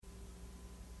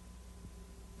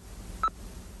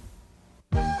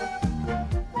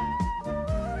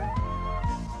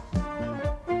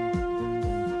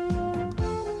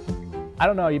I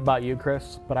don't know about you,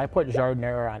 Chris, but I put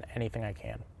giardiniera on anything I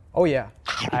can. Oh yeah.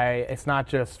 It's not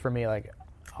just for me, like,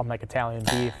 I'll make Italian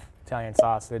beef, Italian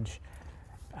sausage.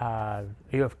 Are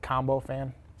you a combo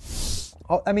fan?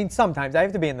 Oh, I mean, sometimes I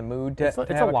have to be in the mood to It's a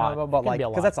have a lot. combo, It but can like, be a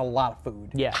because lot. that's a lot of food.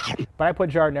 Yeah, but I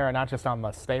put giardiniera not just on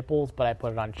the staples, but I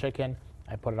put it on chicken,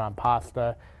 I put it on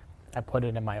pasta, I put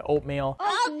it in my oatmeal.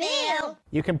 Oatmeal!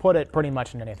 You can put it pretty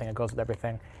much in anything. It goes with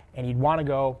everything. And you'd want to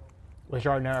go with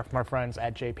giardiniera from our friends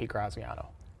at JP Graziano.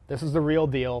 This is the real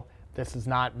deal. This is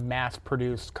not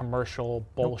mass-produced commercial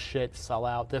bullshit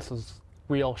sellout. This is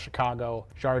real Chicago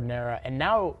giardiniera. And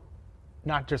now,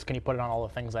 not just can you put it on all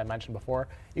the things I mentioned before,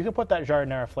 you can put that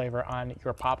giardiniera flavor on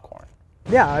your popcorn.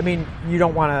 Yeah, I mean, you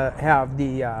don't want to have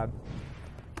the,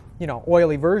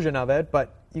 oily version of it,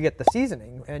 but you get the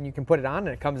seasoning, and you can put it on, and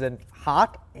it comes in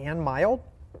hot and mild.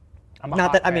 I'm a Not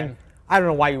hot that, I fan. mean, I don't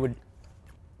know why you would,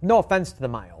 no offense to the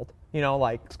mild,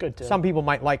 It's good too. some people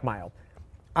might like mild.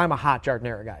 I'm a hot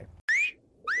giardiniera guy.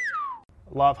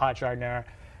 Love hot giardiniera.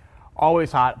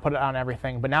 Always hot, put it on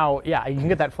everything. But now, yeah, you can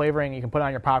get that flavoring. You can put it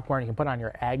on your popcorn. You can put it on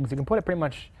your eggs. You can put it pretty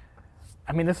much,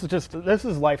 I mean, this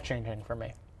is life-changing for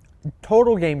me.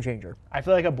 Total game changer. I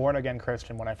feel like a born-again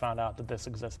Christian when I found out that this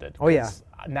existed. Oh, yeah. 'Cause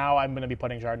now I'm going to be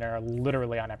putting giardiniera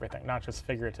literally on everything, not just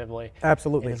figuratively.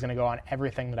 Absolutely. It's going to go on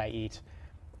everything that I eat.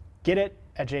 Get it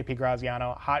at JP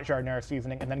Graziano, hot giardiniera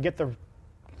seasoning, and then get the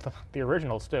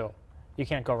originals too. You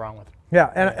can't go wrong with it.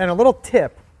 Yeah, and a little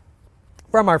tip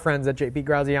from our friends at JP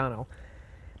Graziano.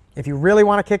 If you really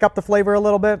want to kick up the flavor a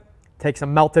little bit, take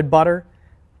some melted butter,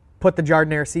 put the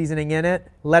giardiniera seasoning in it,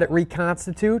 let it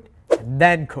reconstitute, and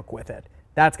then cook with it.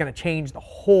 That's going to change the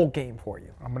whole game for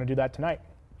you. I'm going to do that tonight.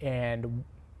 And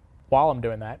while I'm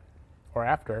doing that, or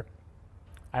after,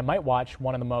 I might watch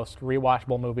one of the most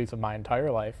rewatchable movies of my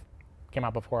entire life. Came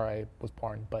out before I was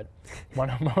born, but one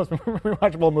of the most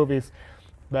rewatchable movies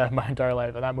of my entire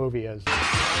life. And that movie is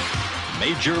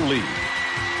Major League.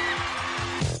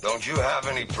 Don't you have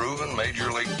any proven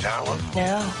major league talent?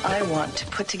 Now I want to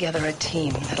put together a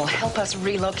team that'll help us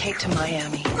relocate to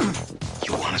Miami.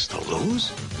 You want us to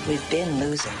lose? We've been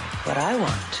losing. What I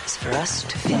want is for us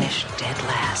to finish dead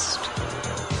last.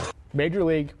 Major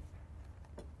League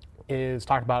is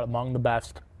talked about among the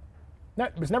best.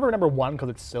 It's never number one because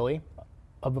it's silly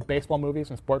of baseball movies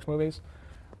and sports movies,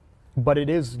 but it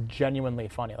is genuinely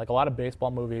funny. Like a lot of baseball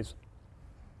movies,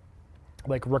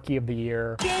 like Rookie of the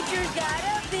Year. Pitcher's got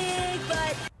a big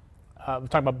butt. We're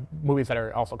talking about movies that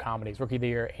are also comedies. Rookie of the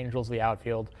Year, Angels of the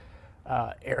Outfield,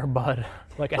 Air Bud.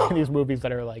 Like any of these movies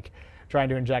that are like trying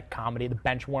to inject comedy, the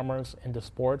bench warmers into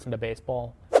sports, into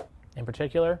baseball in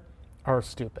particular, are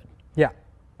stupid. Yeah.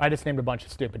 I just named a bunch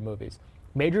of stupid movies.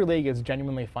 Major League is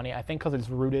genuinely funny, I think, because it's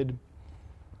rooted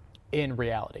in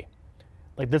reality.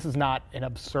 Like, this is not an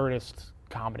absurdist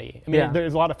comedy. I mean, Yeah.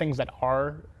 there's a lot of things that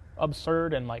are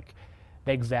absurd and, like,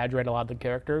 they exaggerate a lot of the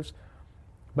characters.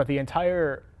 But the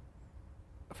entire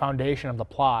foundation of the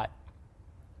plot,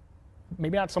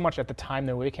 maybe not so much at the time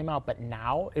the movie came out, but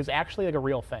now, is actually, like, a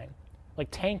real thing. Like,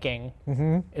 tanking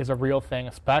is a real thing,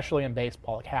 especially in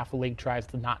baseball. Like, half the league tries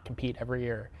to not compete every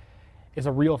year. Is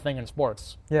a real thing in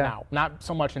sports now. Not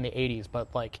so much in the 80s,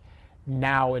 but like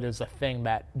now it is a thing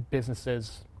that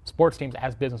businesses, sports teams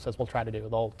as businesses will try to do.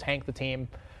 They'll tank the team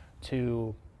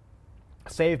to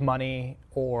save money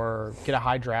or get a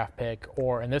high draft pick,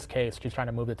 or in this case, she's trying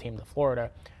to move the team to Florida,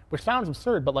 which sounds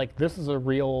absurd, but like this is a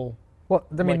real... Well,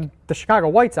 I mean, the Chicago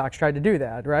White Sox tried to do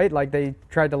that, right? Like they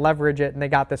tried to leverage it, and they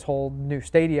got this whole new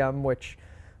stadium, which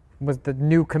was the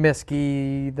new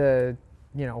Comiskey, the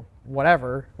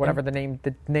whatever the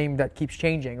name that keeps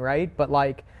changing, right? But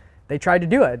like they tried to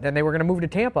do it, and they were going to move to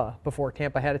Tampa before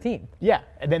Tampa had a team. Yeah,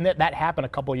 and then that happened a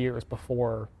couple years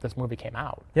before this movie came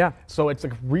out. Yeah. So it's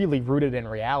like really rooted in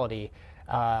reality.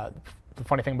 The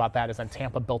funny thing about that is that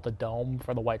Tampa built a dome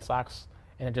for the White Sox,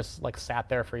 and it just like sat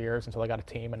there for years until they got a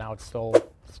team, and now it's still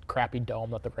this crappy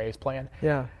dome that the Rays play in.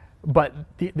 Yeah. But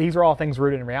these are all things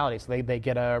rooted in reality. So they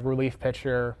get a relief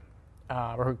pitcher,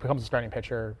 or who becomes a starting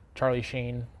pitcher, Charlie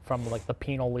Sheen from like the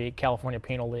penal league, California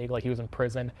Penal League, like he was in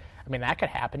prison. I mean, that could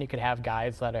happen. You could have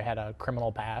guys that had a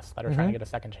criminal past that are trying to get a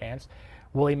second chance.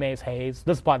 Willie Mays Hayes,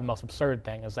 this is probably the most absurd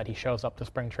thing, is that he shows up to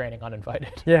spring training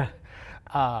uninvited. Yeah.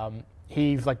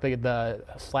 He's like the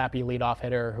slappy leadoff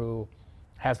hitter who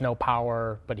has no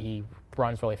power, but he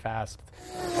runs really fast.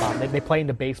 They play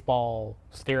into baseball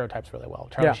stereotypes really well.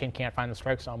 Charlie Sheen can't find the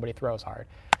strike zone, but he throws hard.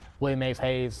 Willie Mays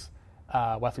Hayes,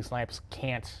 Wesley Snipes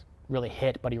can't really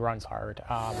hit, but he runs hard.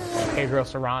 Pedro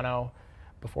Serrano,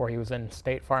 before he was in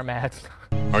State Farm ads,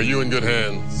 Are you in good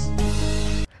hands?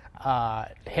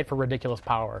 hit for ridiculous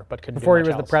power, but couldn't Before do he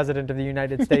much was else. the president of the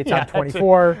United States Yeah, on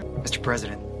 24. Mr.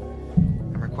 President,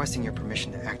 requesting your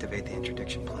permission to activate the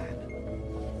interdiction plan.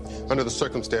 Under the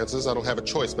circumstances, I don't have a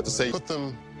choice but to say, put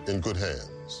them in good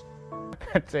hands.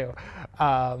 too.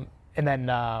 And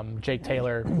then Jake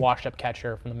Taylor, washed-up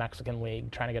catcher from the Mexican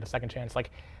League, trying to get a second chance.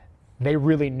 Like, they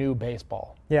really knew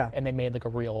baseball. Yeah. And they made like a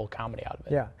real comedy out of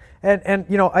it. Yeah. And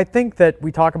you know, I think that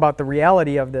we talk about the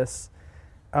reality of this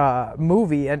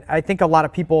movie, and I think a lot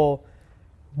of people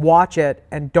watch it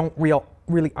and don't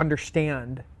really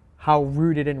understand how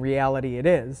rooted in reality it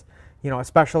is. You know,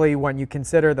 especially when you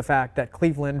consider the fact that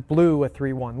Cleveland blew a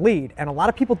 3-1 lead. And a lot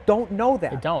of people don't know that.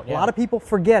 They don't, yeah. A lot of people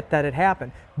forget that it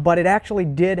happened, but it actually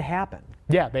did happen.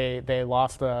 Yeah, they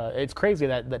lost. It's crazy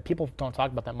that people don't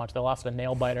talk about that much. They lost a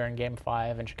nail-biter in Game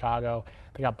 5 in Chicago.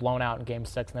 They got blown out in Game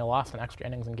 6, and they lost in extra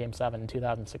innings in Game 7 in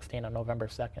 2016 on November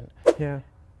 2nd. Yeah.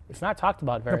 It's not talked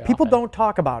about very often. People don't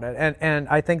talk about it, and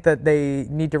I think that they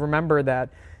need to remember that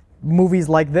movies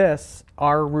like this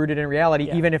are rooted in reality,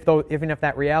 Yeah. even if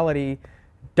that reality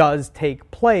does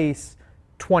take place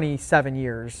 27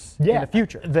 years in the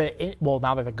future. Well,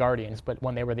 now they're the Guardians, but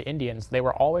when they were the Indians, they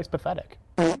were always pathetic.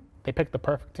 They picked the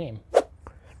perfect team.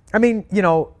 I mean, you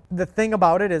know, the thing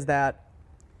about it is that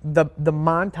the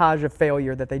montage of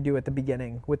failure that they do at the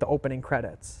beginning with the opening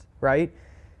credits, right,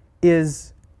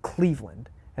 is Cleveland.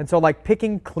 And so, like,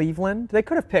 picking Cleveland, they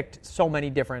could have picked so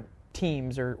many different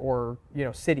teams or you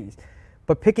know, cities,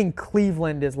 but picking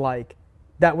Cleveland is like,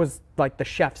 that was like the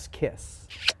chef's kiss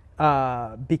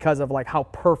because of like how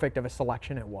perfect of a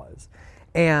selection it was.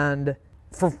 And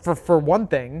for one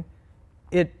thing,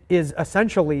 it is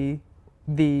essentially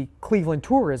the Cleveland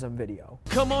tourism video.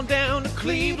 Come on down to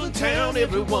Cleveland town,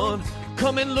 everyone.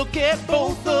 Come and look at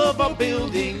both of our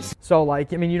buildings. So,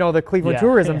 like, I mean, you know, the Cleveland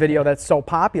tourism video that's so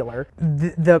popular,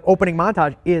 the opening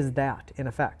montage is that, in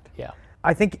effect. Yeah.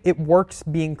 I think it works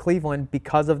being Cleveland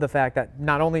because of the fact that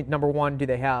not only, number one, do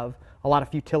they have a lot of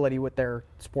futility with their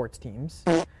sports teams.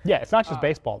 Yeah, it's not just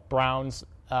baseball. Browns,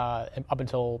 up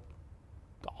until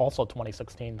also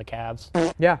 2016, the Cavs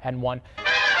hadn't won.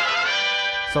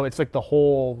 So it's like the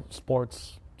whole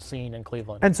sports scene in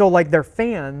Cleveland. And so, like, their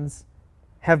fans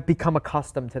have become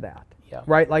accustomed to that,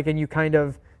 right? Like, and you kind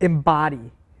of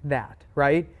embody that,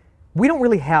 right? We don't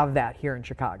really have that here in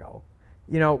Chicago.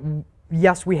 You know,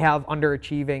 yes, we have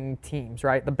underachieving teams,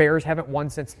 right? The Bears haven't won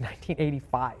since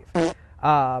 1985.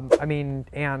 I mean,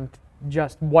 and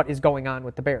just what is going on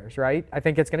with the Bears, right? I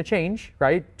think it's going to change,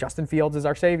 right? Justin Fields is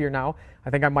our savior now. I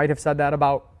think I might have said that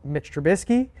about Mitch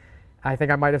Trubisky. I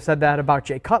think I might have said that about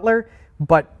Jay Cutler,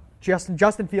 but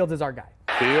Justin Fields is our guy.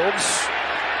 Fields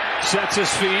sets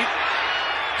his feet,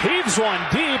 heaves one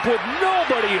deep with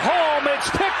nobody home.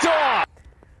 It's picked off.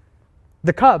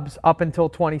 The Cubs up until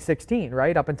 2016,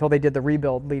 right? Up until they did the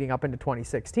rebuild leading up into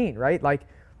 2016, right? Like,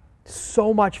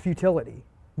 so much futility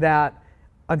that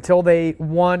until they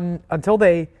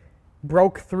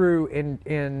broke through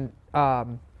in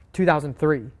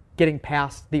 2003, getting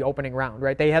past the opening round,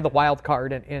 right? They had the wild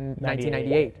card in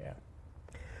 1998. Yeah.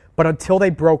 But until they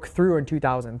broke through in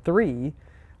 2003,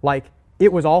 like,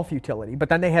 it was all futility. But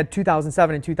then they had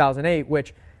 2007 and 2008,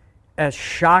 which, as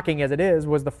shocking as it is,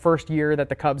 was the first year that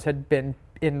the Cubs had been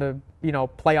in the, you know,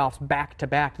 playoffs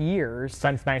back-to-back years.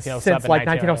 Since 1907. Since, like,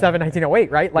 1907,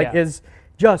 1908, right? Like, is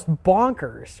just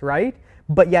bonkers, right?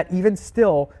 But yet, even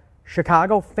still,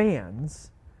 Chicago fans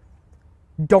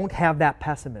don't have that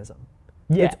pessimism.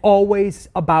 Yeah. It's always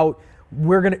about,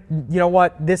 we're going to, you know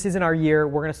what, this isn't our year,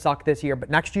 we're going to suck this year, but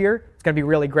next year, it's going to be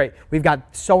really great. We've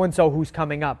got so-and-so who's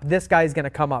coming up. This guy's going to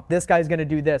come up. This guy's going to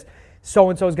do this.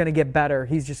 So-and-so is going to get better.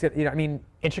 He's just, you know, I mean.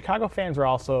 And Chicago fans are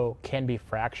also, can be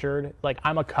fractured. Like,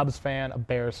 I'm a Cubs fan, a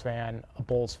Bears fan, a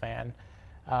Bulls fan.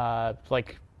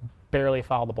 Like, barely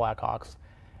follow the Blackhawks.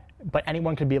 But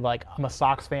anyone could be like, I'm a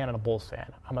Sox fan and a Bulls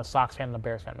fan. I'm a Sox fan and a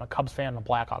Bears fan. I'm a Cubs fan and a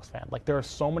Blackhawks fan. Like, there are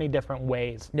so many different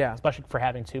ways, especially for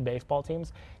having two baseball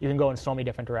teams. You can go in so many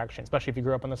different directions, especially if you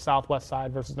grew up on the Southwest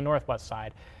side versus the Northwest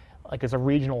side. Like, there's a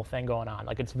regional thing going on.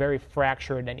 Like, it's very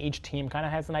fractured, and each team kind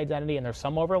of has an identity, and there's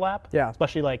some overlap. Yeah.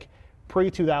 Especially, like,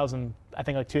 pre-2000, I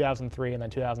think, like, 2003 and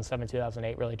then 2007,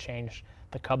 2008 really changed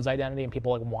the Cubs' identity, and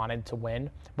people, like, wanted to win.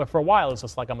 But for a while, it was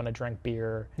just like, I'm going to drink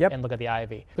beer and look at the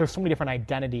Ivy. There's so many different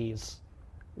identities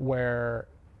where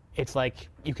it's like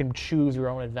you can choose your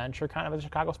own adventure kind of as a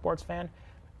Chicago sports fan.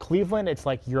 Cleveland, it's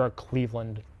like you're a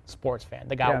Cleveland sports fan.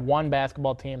 They got one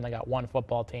basketball team, they got one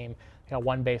football team, they got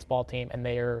one baseball team, and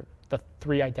the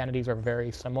three identities are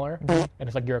very similar. And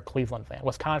it's like you're a Cleveland fan.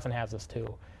 Wisconsin has this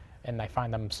too, and I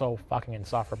find them so fucking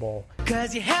insufferable.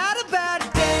 Cause you had a bad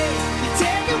day, you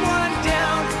take one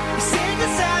down, you sing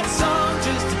a sad song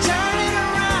just to turn it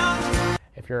around.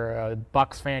 If you're a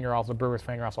Bucks fan, you're also a Brewers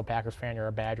fan, you're also a Packers fan, you're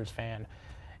a Badgers fan.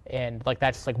 and like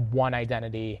that's like one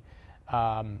identity.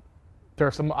 There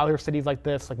are some other cities like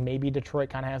this, like maybe Detroit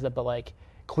kind of has it, but like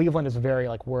Cleveland is very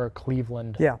like we're a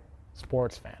Cleveland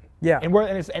sports fan. Yeah. And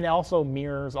it also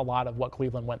mirrors a lot of what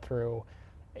Cleveland went through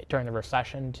during the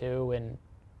recession too, and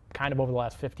kind of over the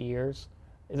last 50 years.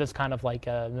 Is this kind of like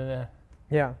a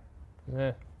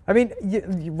I mean,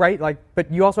 right? Like,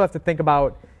 but you also have to think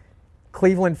about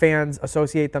Cleveland fans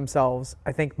associate themselves,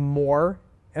 I think, more,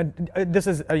 and this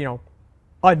is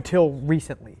until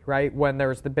recently, right? When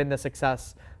there's been the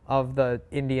success of the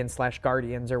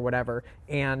Indians/Guardians or whatever,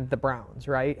 and the Browns,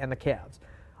 right, and the Cavs.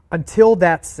 Until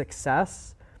that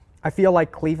success, I feel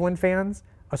like Cleveland fans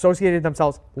associated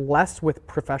themselves less with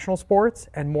professional sports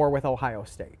and more with Ohio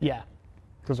State. Yeah,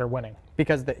 because they're winning.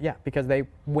 Because they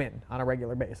win on a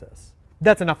regular basis.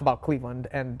 That's enough about Cleveland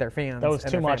and their fans. That was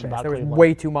and too their much fan base. about There was Cleveland.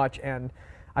 way too much, and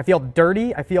I feel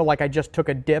dirty. I feel like I just took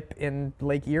a dip in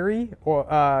Lake Erie,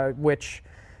 which,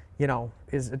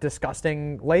 is a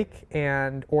disgusting lake,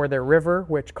 or their river,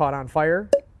 which caught on fire.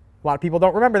 A lot of people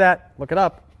don't remember that. Look it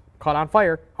up. Caught on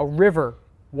fire. A river,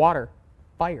 water,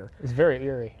 fire. It's very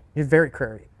eerie. It's very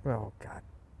curry. Oh God,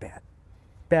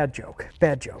 bad joke.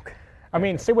 Bad joke. I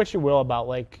mean, say what you will about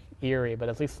Lake Erie, but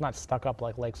at least it's not stuck up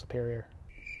like Lake Superior.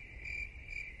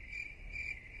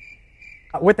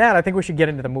 With that, I think we should get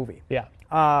into the movie. Yeah.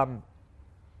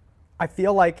 I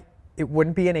feel like it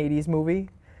wouldn't be an 80s movie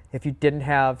if you didn't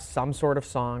have some sort of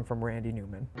song from Randy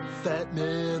Newman. Fat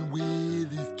man with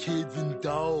his kids and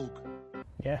dog.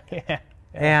 Yeah.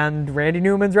 And Randy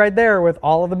Newman's right there with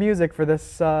all of the music for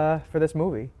this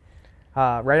movie,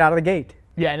 right out of the gate.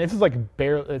 Yeah, and this is like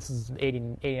this is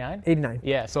 89? 89.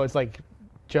 Yeah, so it's like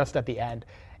just at the end.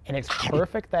 And it's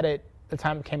perfect that the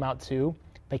time it came out too,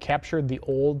 they captured the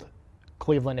old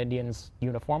Cleveland Indians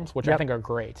uniforms, which I think are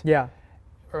great. Yeah.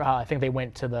 I think they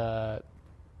went to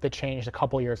they changed a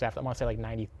couple years after, I want to say like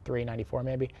 93, 94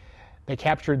 maybe. They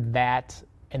captured that,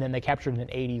 and then they captured an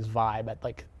 80s vibe at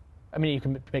like, I mean, you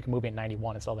can make a movie in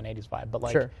 91 and still have an 80s vibe, but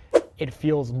like, Sure. It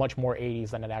feels much more 80s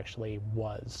than it actually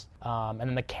was. And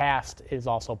then the cast is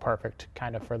also perfect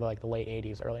kind of for the late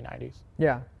 80s, early 90s.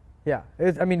 Yeah.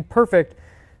 Perfect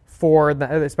for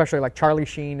especially like Charlie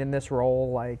Sheen in this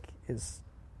role, like is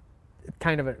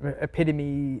kind of an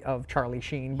epitome of Charlie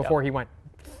Sheen before he went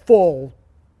full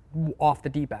off the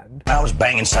deep end. I was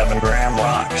banging 7-gram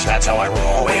rocks. That's how I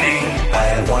roll. Winning. I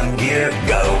had one gear.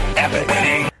 Go. Epic.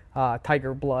 Winning.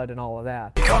 Tiger Blood and all of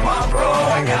that. Come on, bro.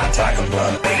 I got Tiger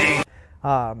Blood. Winning.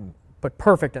 But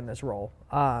perfect in this role.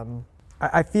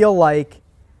 I feel like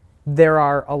there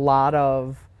are a lot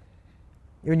of,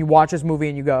 when you watch this movie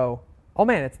and you go, oh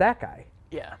man, it's that guy.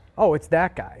 Yeah. Oh, it's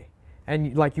that guy.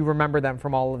 And like you remember them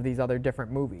from all of these other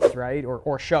different movies, right?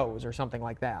 Or shows or something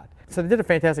like that. So they did a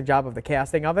fantastic job of the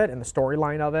casting of it and the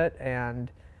storyline of it and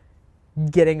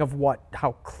getting of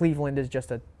how Cleveland is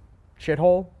just a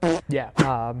shithole. Yeah.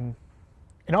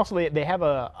 And also they have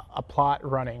a plot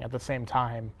running at the same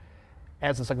time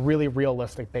as this like really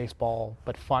realistic baseball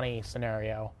but funny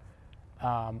scenario.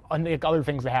 And the other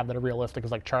things they have that are realistic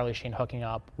is like Charlie Sheen hooking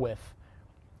up with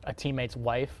a teammate's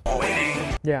wife.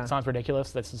 Yeah. It sounds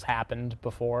ridiculous. This has happened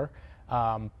before.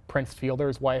 Prince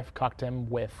Fielder's wife cucked him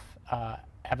with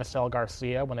Evisel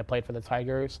Garcia when they played for the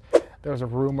Tigers. There was a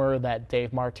rumor that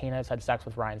Dave Martinez had sex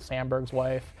with Ryan Sandberg's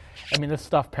wife. I mean, this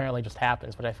stuff apparently just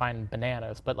happens, but I find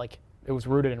bananas. But like, it was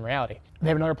rooted in reality. They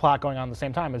have another plot going on at the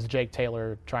same time as Jake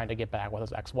Taylor trying to get back with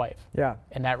his ex-wife. Yeah.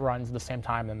 And that runs at the same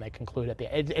time, and they conclude at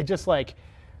the end. It just like,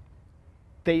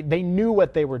 they knew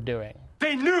what they were doing.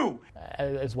 They knew!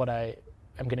 Is what I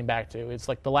am getting back to. It's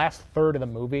like the last third of the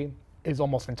movie is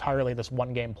almost entirely this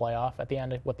one-game playoff at the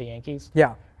end with the Yankees.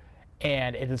 Yeah.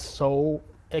 And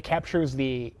it captures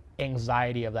the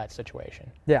anxiety of that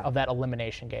situation, of that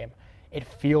elimination game. It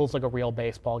feels like a real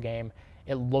baseball game.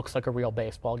 It looks like a real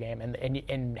baseball game.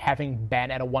 And having been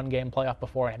at a one-game playoff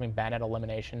before and having been at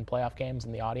elimination playoff games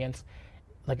in the audience,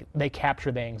 like they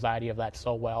capture the anxiety of that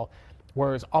so well.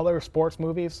 Whereas other sports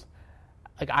movies,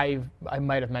 like I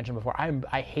might have mentioned before,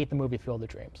 I hate the movie Field of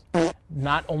Dreams.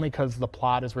 Not only because the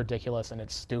plot is ridiculous and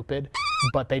it's stupid,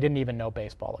 but they didn't even know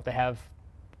baseball. Like they have,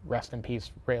 rest in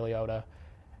peace, Ray Liotta,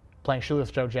 playing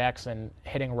Shoeless Joe Jackson,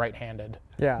 hitting right-handed.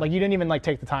 Yeah. Like you didn't even like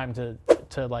take the time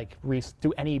to like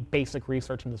do any basic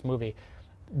research in this movie.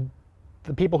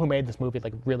 The people who made this movie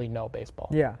like really know baseball.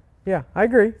 Yeah. Yeah. I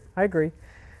agree.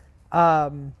 I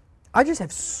just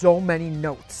have so many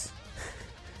notes.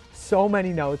 So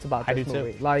many notes about this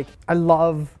movie. Too. Like, I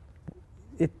love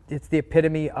it. It's the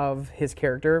epitome of his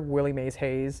character, Willie Mays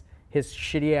Hayes, his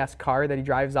shitty ass car that he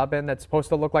drives up in that's supposed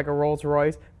to look like a Rolls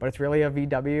Royce, but it's really a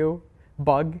VW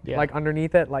Bug, like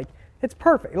underneath it. Like, It's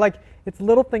perfect. Like, it's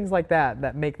little things like that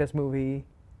that make this movie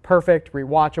perfect,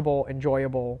 rewatchable,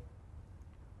 enjoyable,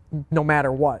 no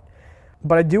matter what.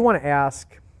 But I do want to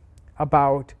ask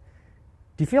about,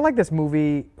 do you feel like this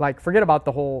movie, like, forget about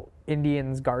the whole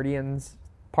Indians, Guardians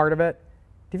part of it.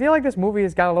 Do you feel like this movie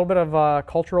has got a little bit of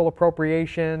cultural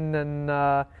appropriation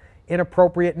and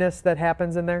inappropriateness that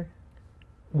happens in there?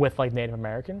 With like Native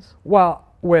Americans? Well,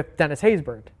 with Dennis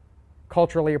Haysbert,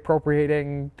 culturally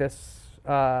appropriating this.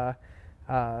 Is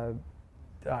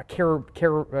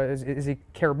he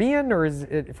Caribbean or is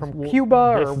it from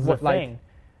Cuba This or is what? the Like, thing.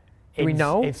 do we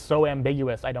know? It's so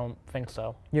ambiguous. I don't think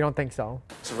so. You don't think so?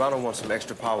 Serrano wants some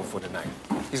extra power for tonight.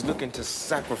 He's looking to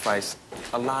sacrifice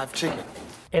a live chicken.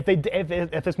 If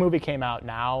this movie came out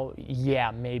now,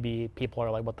 yeah, maybe people are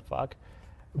like, "What the fuck?"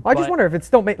 I just wonder if it's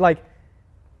still like,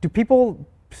 do people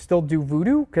still do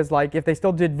voodoo? Because like, if they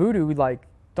still did voodoo, like,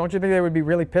 don't you think they would be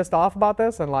really pissed off about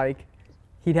this and like,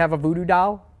 he'd have a voodoo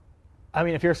doll? I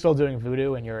mean, if you're still doing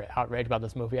voodoo and you're outraged about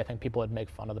this movie, I think people would make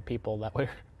fun of the people that were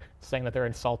saying that they're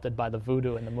insulted by the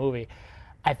voodoo in the movie.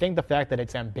 I think the fact that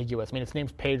it's ambiguous. I mean, his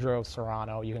name's Pedro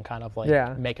Serrano. You can kind of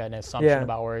like make an assumption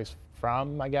about where he's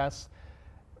from, I guess.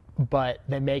 But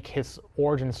they make his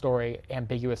origin story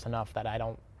ambiguous enough that I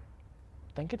don't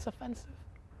think it's offensive.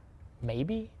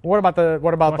 Maybe. What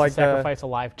about like sacrifice a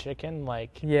live chicken?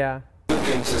 Like, yeah.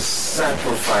 Looking to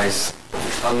sacrifice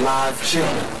a live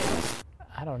chicken.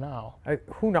 I don't know.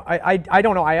 Who know? I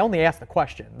don't know. I only ask the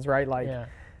questions, right? Like, I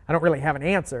don't really have an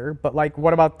answer. But like,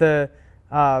 what about the,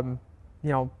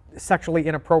 sexually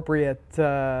inappropriate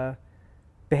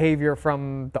behavior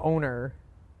from the owner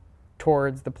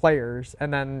towards the players,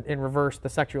 and then in reverse, the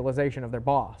sexualization of their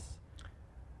boss?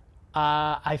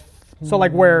 So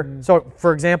like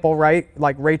for example, right?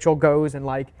 Like Rachel goes and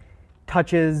like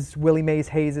touches Willie Mays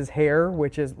Hayes' hair,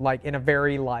 which is like in a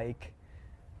very like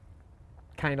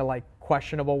kind of like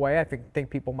questionable way. I think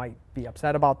people might be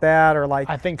upset about that, or like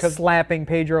slapping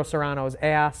Pedro Serrano's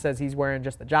ass as he's wearing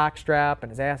just the jock strap and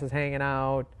his ass is hanging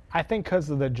out. I think because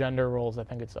of the gender roles, I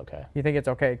think it's okay. You think it's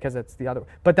okay because it's the other,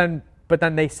 but then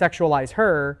they sexualize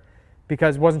her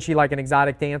because wasn't she like an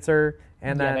exotic dancer?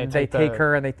 And then they take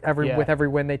her and with every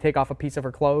win they take off a piece of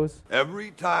her clothes. Every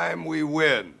time we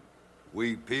win,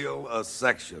 we peel a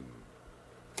section.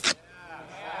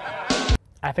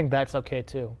 I think that's okay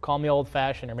too. Call me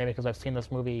old-fashioned, or maybe because I've seen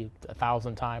this movie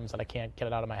 1,000 times and I can't get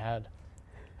it out of my head.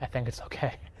 I think it's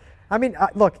okay. I mean,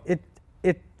 look,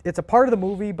 it's a part of the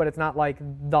movie, but it's not like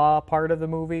the part of the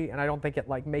movie, and I don't think it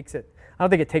like makes it. I don't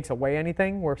think it takes away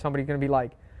anything where somebody's going to be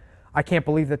like, I can't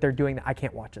believe that they're doing that. I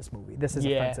can't watch this movie. This is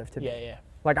offensive to me. Yeah.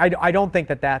 Like, I don't think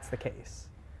that that's the case.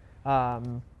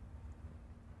 But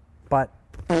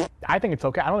I think it's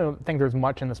okay. I don't even think there's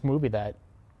much in this movie that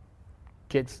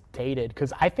gets dated,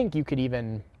 because I think you could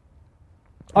even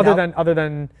other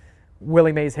than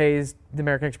Willie Mays Hayes, the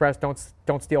American Express,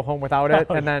 don't steal home without it,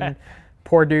 and then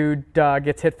poor dude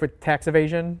gets hit for tax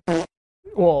evasion.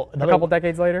 Well, a couple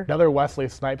decades later. Another Wesley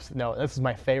Snipes. No, this is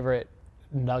my favorite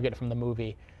nugget from the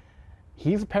movie.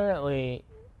 He's apparently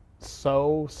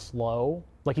so slow,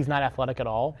 like he's not athletic at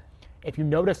all. If you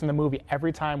notice in the movie,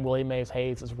 every time Willie Mays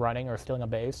Hayes is running or stealing a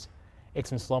base,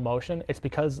 it's in slow motion. It's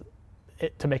because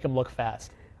to make him look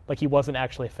fast, like he wasn't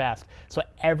actually fast. So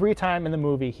every time in the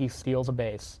movie he steals a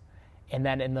base, and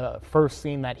then in the first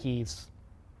scene that he's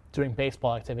doing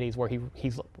baseball activities where he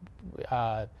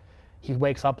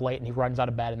wakes up late and he runs out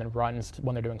of bed and then runs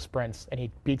when they're doing sprints and he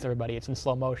beats everybody, it's in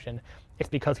slow motion. It's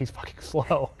because he's fucking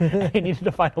slow. He needed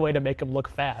to find a way to make him look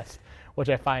fast, which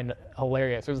I find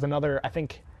hilarious. There's another,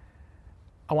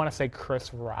 I want to say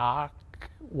Chris Rock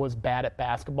was bad at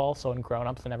basketball, so in Grown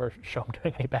Ups they never show him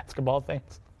doing any basketball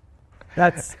things.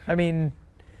 That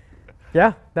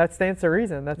stands to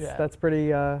reason. That's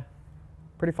pretty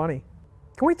funny.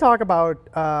 Can we talk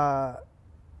about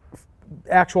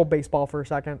actual baseball for a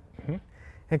second? Mm-hmm.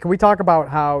 And can we talk about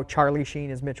how Charlie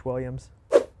Sheen is Mitch Williams?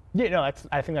 Yeah, no,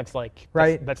 I think that's like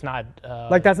right. That's not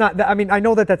like that's not. I mean, I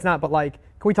know that's not, but like,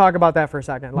 can we talk about that for a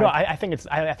second? Like, no, I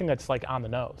think that's like on the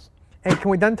nose. And can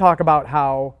we then talk about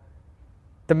how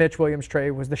the Mitch Williams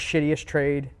trade was the shittiest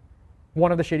trade,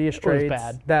 one of the shittiest trades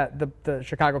that the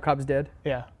Chicago Cubs did?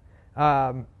 Yeah.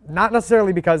 Not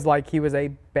necessarily because like he was a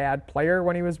bad player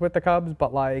when he was with the Cubs,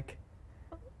 but like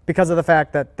because of the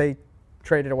fact that they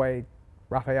traded away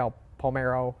Rafael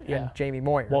Palmeiro and Jamie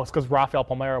Moyer. Well, it's because Rafael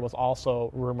Palmeiro was also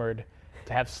rumored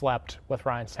to have slept with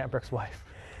Ryan Sandberg's wife.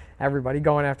 Everybody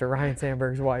going after Ryan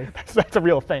Sandberg's wife. That's a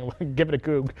real thing. Give it a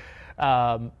goog.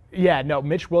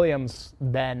 Mitch Williams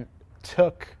then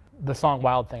took the song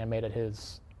Wild Thing and made it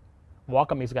his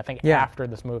walk-up music, I think, after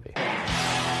this movie.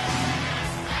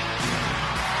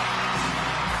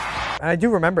 I do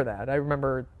remember that. I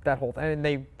remember that whole thing. And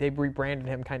they rebranded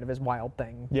him kind of as Wild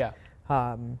Thing. Yeah.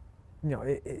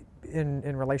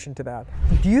 In relation to that.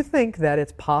 Do you think that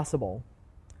it's possible?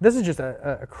 This is just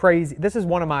a crazy, this is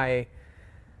one of my,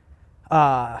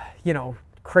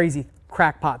 crazy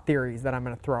crackpot theories that I'm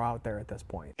going to throw out there at this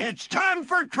point. It's time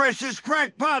for Chris's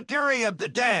crackpot theory of the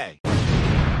day.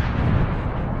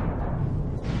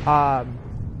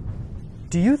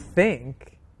 Do you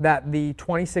think that the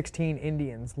 2016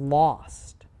 Indians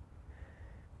lost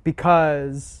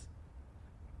because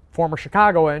former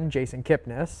Chicagoan Jason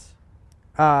Kipnis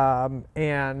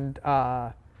and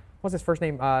what's his first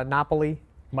name? Napoli?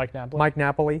 Mike Napoli. Mike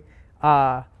Napoli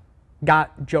got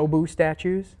Jobu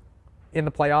statues in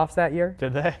the playoffs that year?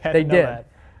 Did they? I They didn't know did.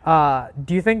 that.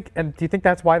 Do you think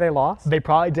that's why they lost? They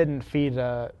probably didn't feed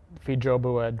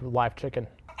Jobu a live chicken.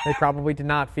 They probably did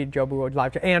not feed Jobu a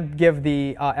live chicken and give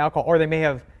the alcohol, or they may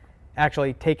have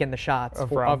actually taken the shots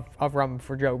of rum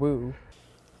for Jobu.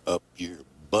 Up your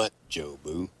butt,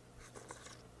 Jobu.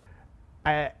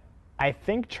 I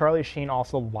think Charlie Sheen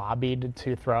also lobbied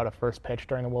to throw out a first pitch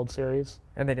during the World Series.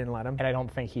 And they didn't let him? And I don't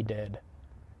think he did.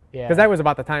 Yeah. Because that was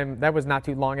about the time, that was not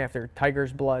too long after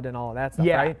Tiger's Blood and all of that stuff,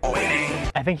 right?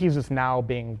 I think he's just now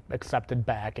being accepted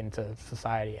back into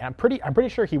society. And I'm pretty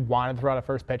sure he wanted to throw out a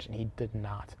first pitch and he did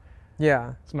not. Yeah.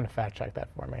 So I'm going to fact check that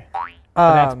for me.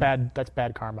 But that's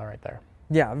bad karma right there.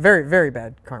 Yeah, very, very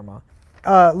bad karma.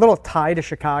 Little tie to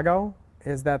Chicago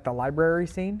is that the library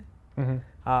scene.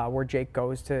 Where Jake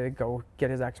goes to go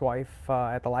get his ex-wife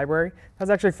at the library. That was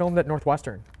actually filmed at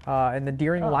Northwestern, in the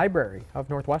Deering Library of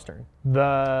Northwestern.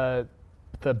 The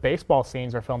baseball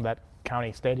scenes are filmed at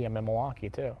County Stadium in Milwaukee,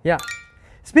 too. Yeah.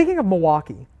 Speaking of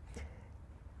Milwaukee,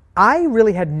 I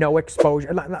really had no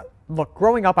exposure. Look,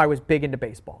 growing up, I was big into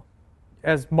baseball,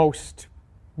 as most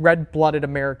red-blooded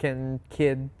American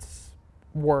kids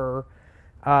were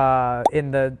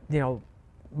in the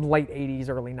late 80s,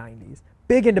 early 90s.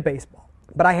 Big into baseball.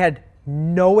 But I had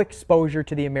no exposure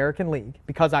to the American League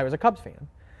because I was a Cubs fan.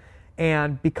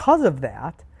 And because of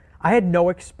that, I had no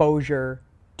exposure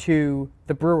to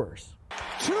the Brewers.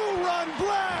 2-run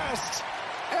blast,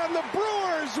 and the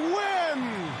Brewers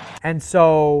win! And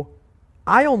so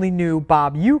I only knew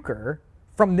Bob Uecker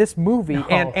from this movie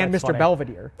and Mr. funny.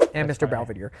 Belvedere. And That's Mr. funny.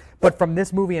 Belvedere. But from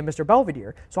this movie and Mr.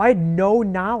 Belvedere. So I had no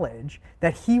knowledge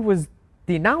that he was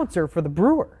the announcer for the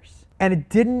Brewers. And it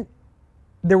didn't.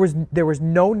 There was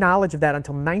no knowledge of that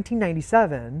until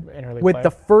 1997 Interleague with play.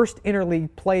 the first interleague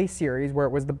play series where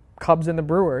it was the Cubs and the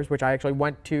Brewers, which I actually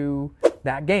went to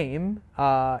that game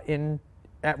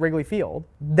at Wrigley Field.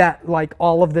 That like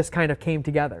all of this kind of came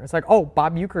together. It's like, oh,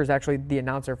 Bob Uecker is actually the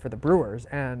announcer for the Brewers,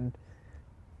 and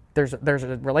there's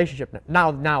a relationship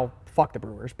now. Fuck the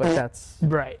Brewers, but that's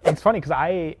right. It's funny because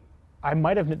I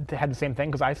might have had the same thing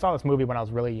because I saw this movie when I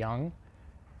was really young.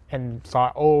 And saw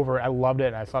it over. I loved it.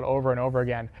 And I saw it over and over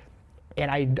again.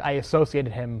 And I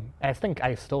associated him. And I think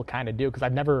I still kind of do because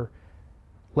I've never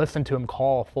listened to him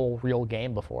call a full real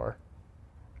game before.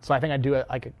 So I think I do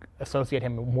associate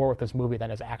him more with this movie than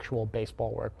his actual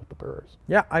baseball work with the Brewers.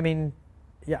 Yeah, I mean,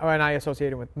 yeah, and I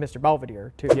associate him with Mr.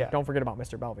 Belvedere too. Yeah. Don't forget about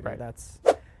Mr. Belvedere. Right. That's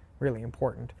really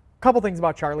important. A couple things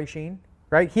about Charlie Sheen,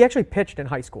 right? He actually pitched in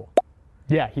high school.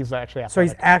 Yeah, he's actually athletic. So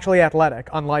he's actually athletic,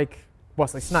 unlike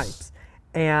Wesley Snipes.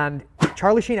 And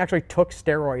Charlie Sheen actually took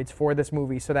steroids for this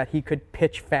movie so that he could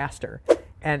pitch faster.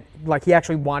 And like he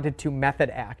actually wanted to method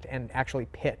act and actually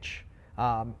pitch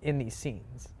in these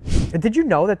scenes. And did you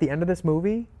know that the end of this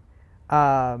movie,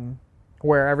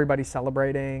 where everybody's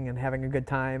celebrating and having a good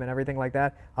time and everything like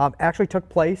that, actually took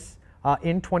place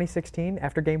in 2016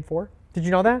 after Game 4? Did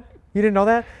you know that? You didn't know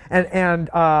that? And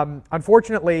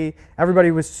unfortunately,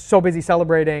 everybody was so busy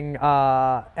celebrating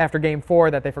after Game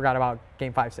 4 that they forgot about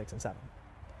Game 5, 6, and 7.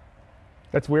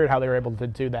 That's weird how they were able to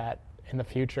do that in the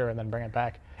future and then bring it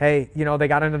back. Hey, they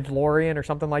got in a DeLorean or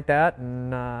something like that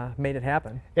and made it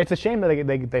happen. It's a shame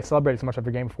that they celebrated so much after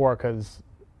Game 4 because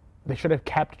they should have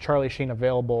kept Charlie Sheen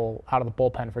available out of the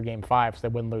bullpen for Game 5 so they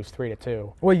wouldn't lose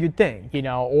 3-2. Well, you'd think.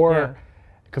 Or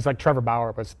because like Trevor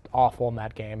Bauer was awful in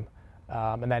that game.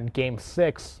 And then Game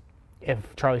 6,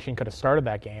 if Charlie Sheen could have started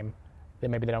that game,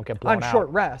 then maybe they don't get blown out. On short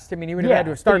rest. I mean, he would have had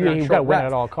to have started on you've short got to win rest.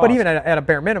 at all costs. But even at a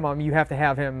bare minimum, you have to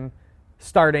have him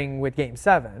starting with Game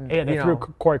 7. Yeah, they threw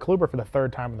Corey Kluber for the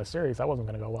third time in the series. That wasn't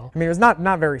going to go well. I mean, it was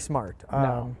not very smart.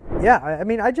 No. Yeah, I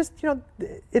mean, I just,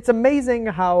 it's amazing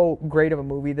how great of a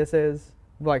movie this is,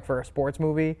 like for a sports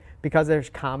movie, because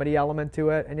there's comedy element to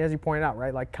it. And as you pointed out,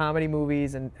 right, like comedy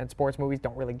movies and sports movies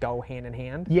don't really go hand in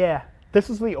hand. Yeah,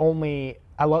 this is the only,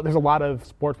 there's a lot of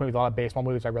sports movies, a lot of baseball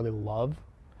movies I really love.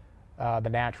 The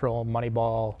Natural,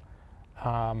 Moneyball,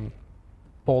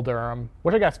 Bull Durham,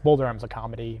 which I guess Bull Durham's a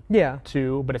comedy Yeah.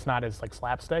 too, but it's not as like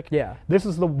slapstick. Yeah. This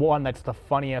is the one that's the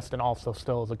funniest and also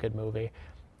still is a good movie.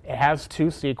 It has 2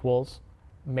 sequels,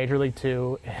 Major League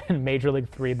 2 and Major League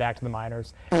 3 Back to the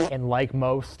Minors. And like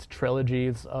most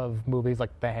trilogies of movies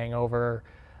like The Hangover,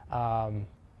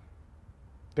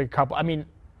 the couple, I mean,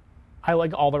 I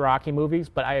like all the Rocky movies,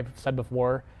 but I have said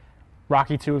before,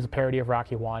 Rocky 2 is a parody of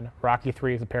Rocky 1. Rocky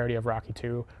 3 is a parody of Rocky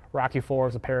 2. Rocky 4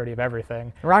 is a parody of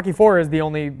everything. Rocky 4 is the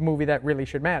only movie that really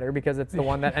should matter because it's the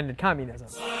one that ended communism.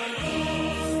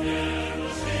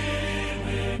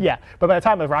 Yeah, but by the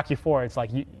time of Rocky 4, it's like,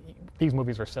 these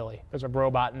movies are silly. There's a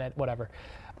robot in it, whatever.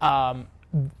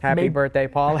 Happy birthday,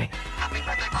 Paulie.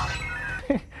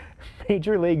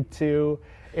 Major League 2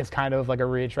 is kind of like a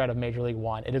retread of Major League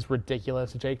 1. It is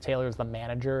ridiculous. Jake Taylor is the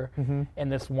manager in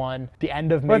this one. The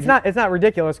end of Major... Well, it's not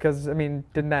ridiculous because, I mean,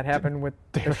 didn't that happen with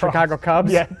the Chicago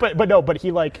Cubs? Yeah, but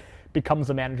he like becomes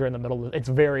the manager in the middle of it. It's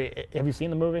very... Have you seen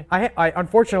the movie? I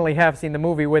unfortunately have seen the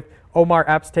movie with Omar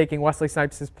Epps taking Wesley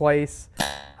Snipes' place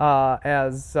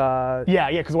as...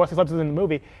 Yeah, because Wesley Snipes is in the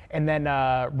movie. And then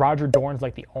Roger Dorn's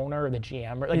like the owner or the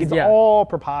GM. Like, it's Yeah. all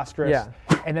preposterous. Yeah.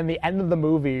 And then the end of the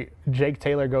movie, Jake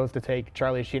Taylor goes to take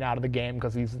Charlie Sheen out of the game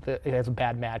because he has a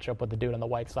bad matchup with the dude on the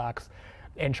White Sox.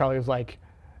 And Charlie's like...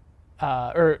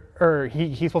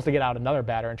 he's supposed to get out another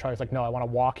batter, and Charlie's like, no, I want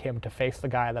to walk him to face the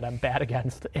guy that I'm bad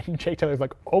against. And Jake Taylor's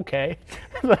like, okay.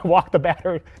 So I walk the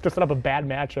batter to set up a bad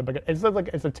matchup.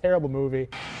 It's a terrible movie.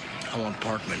 I want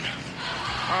Parkman.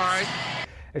 All right.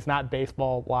 It's not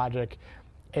baseball logic,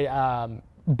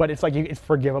 but it's like it's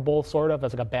forgivable, sort of,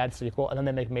 as like a bad sequel. And then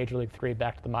they make Major League 3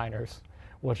 Back to the Minors,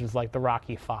 which is like the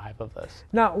Rocky 5 of this.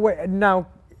 Now,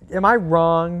 am I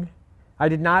wrong? I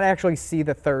did not actually see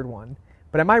the third one.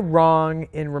 But am I wrong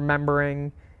in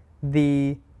remembering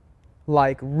the,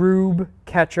 like, Rube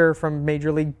catcher from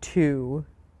Major League 2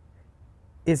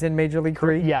 is in Major League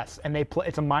 3? Yes, and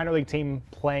it's a minor league team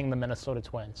playing the Minnesota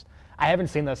Twins. I haven't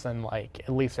seen this in, like, at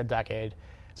least a decade,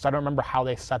 so I don't remember how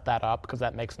they set that up because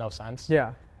that makes no sense.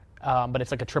 Yeah. But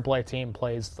it's like a AAA team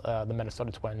plays the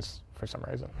Minnesota Twins for some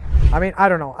reason. I mean, I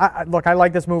don't know. Look, I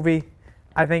like this movie.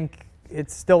 I think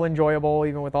it's still enjoyable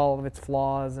even with all of its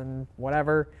flaws and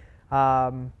whatever.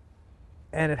 And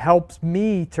it helps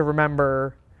me to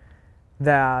remember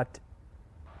that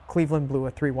Cleveland blew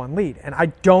a 3-1 lead. And I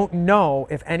don't know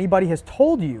if anybody has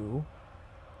told you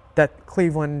that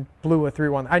Cleveland blew a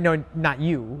 3-1. I know not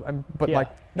you, but Yeah. like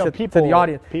No, to people- the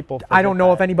audience. people I don't forget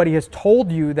know if that. anybody has told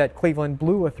you that Cleveland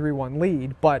blew a 3-1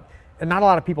 lead, and not a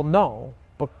lot of people know,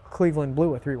 but Cleveland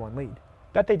blew a 3-1 lead.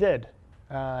 That they did.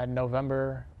 In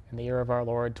November, in the year of our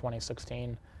Lord,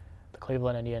 2016, the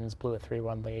Cleveland Indians blew a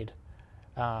 3-1 lead.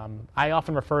 I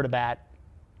often refer to that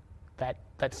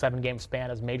 7-game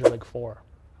span as Major League 4.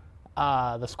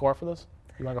 The score for this?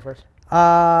 You want to go first?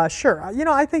 Sure.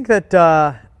 I think that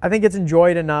I think it's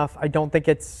enjoyed enough. I don't think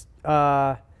it's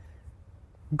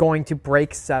going to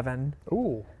break 7.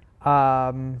 Ooh.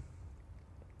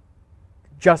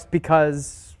 Just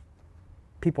because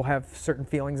people have certain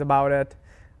feelings about it.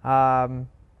 I'll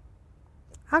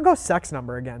go sex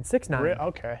number again, 6-9.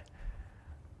 Okay.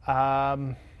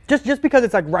 Just because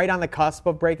it's like right on the cusp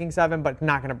of breaking 7, but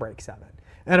not going to break 7.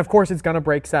 And of course it's going to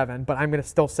break 7, but I'm going to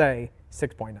still say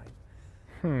 6.9.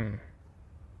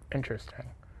 Interesting.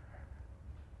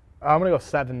 I'm going to go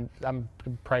 7.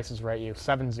 Price is right, you.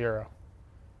 7-0.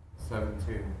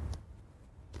 7-2.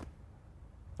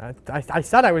 I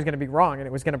said I was going to be wrong and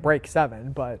it was going to break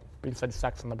 7, but... You said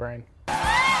sex in the brain.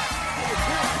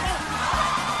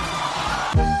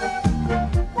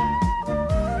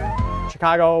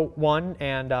 Chicago won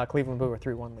and Cleveland blew a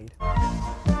 3-1 lead.